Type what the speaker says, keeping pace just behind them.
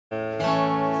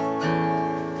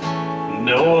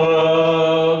No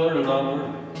other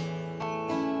lover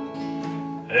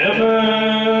ever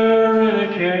really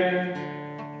cared.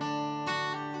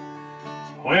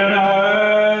 When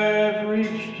I've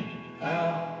reached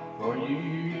out for you,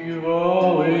 you've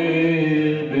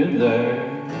always been there.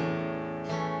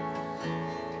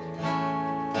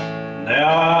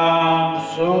 Now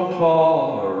I'm so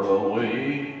far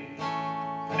away,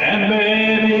 and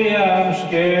baby I'm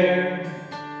scared,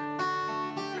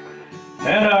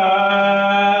 and I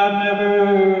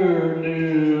never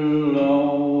knew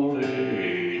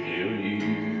lonely till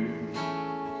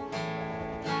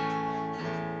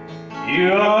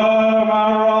you are my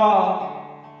rock,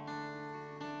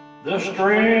 the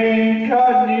strength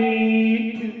I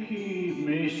need to keep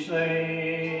me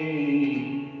sane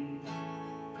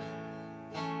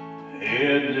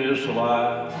in this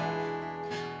life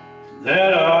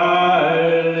that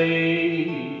I lead.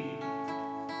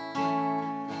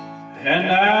 And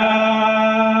now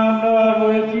I'm not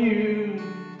with you,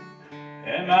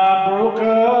 and my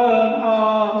broken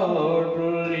heart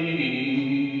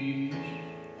bleeds.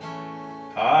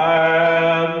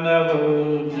 I never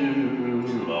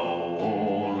knew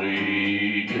lonely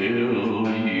till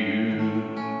you.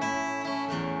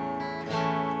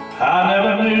 I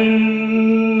never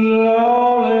knew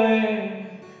lonely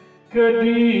could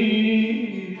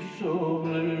be so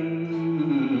blue.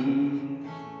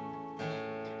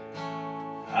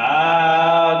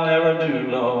 I never knew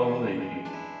lonely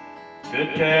could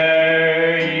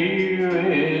tear you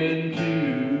in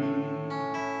two.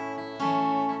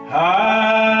 I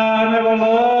never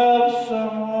loved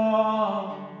someone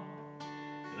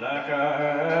like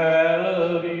I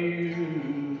love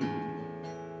you.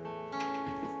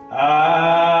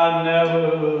 I never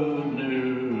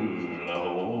knew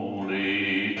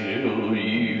lonely till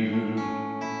you.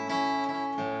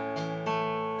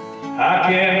 I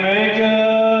can't make up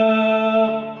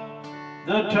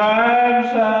the times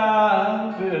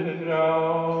I've been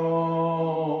gone,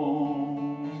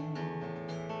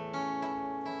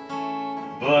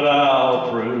 but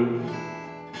I'll prove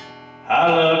I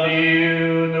love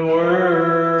you in the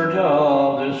words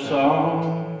of this song.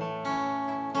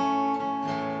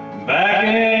 Back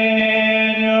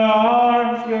in your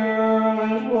arms, girl,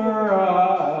 is where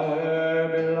I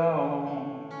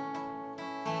belong.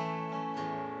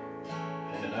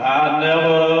 And I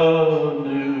never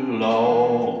knew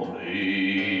lonely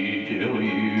till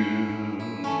you.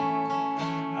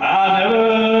 I never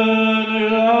knew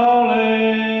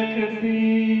lonely could be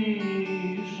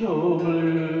so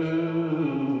blue.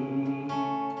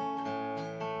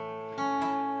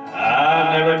 I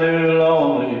never knew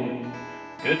lonely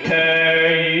could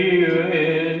tear you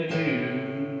in two.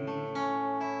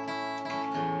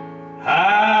 I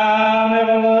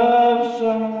never loved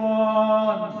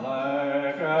someone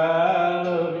like I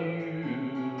love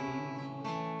you,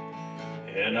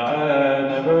 and I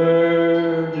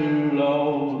never knew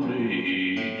lonely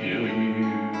till you.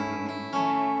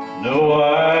 No,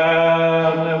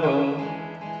 I never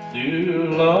knew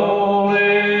lonely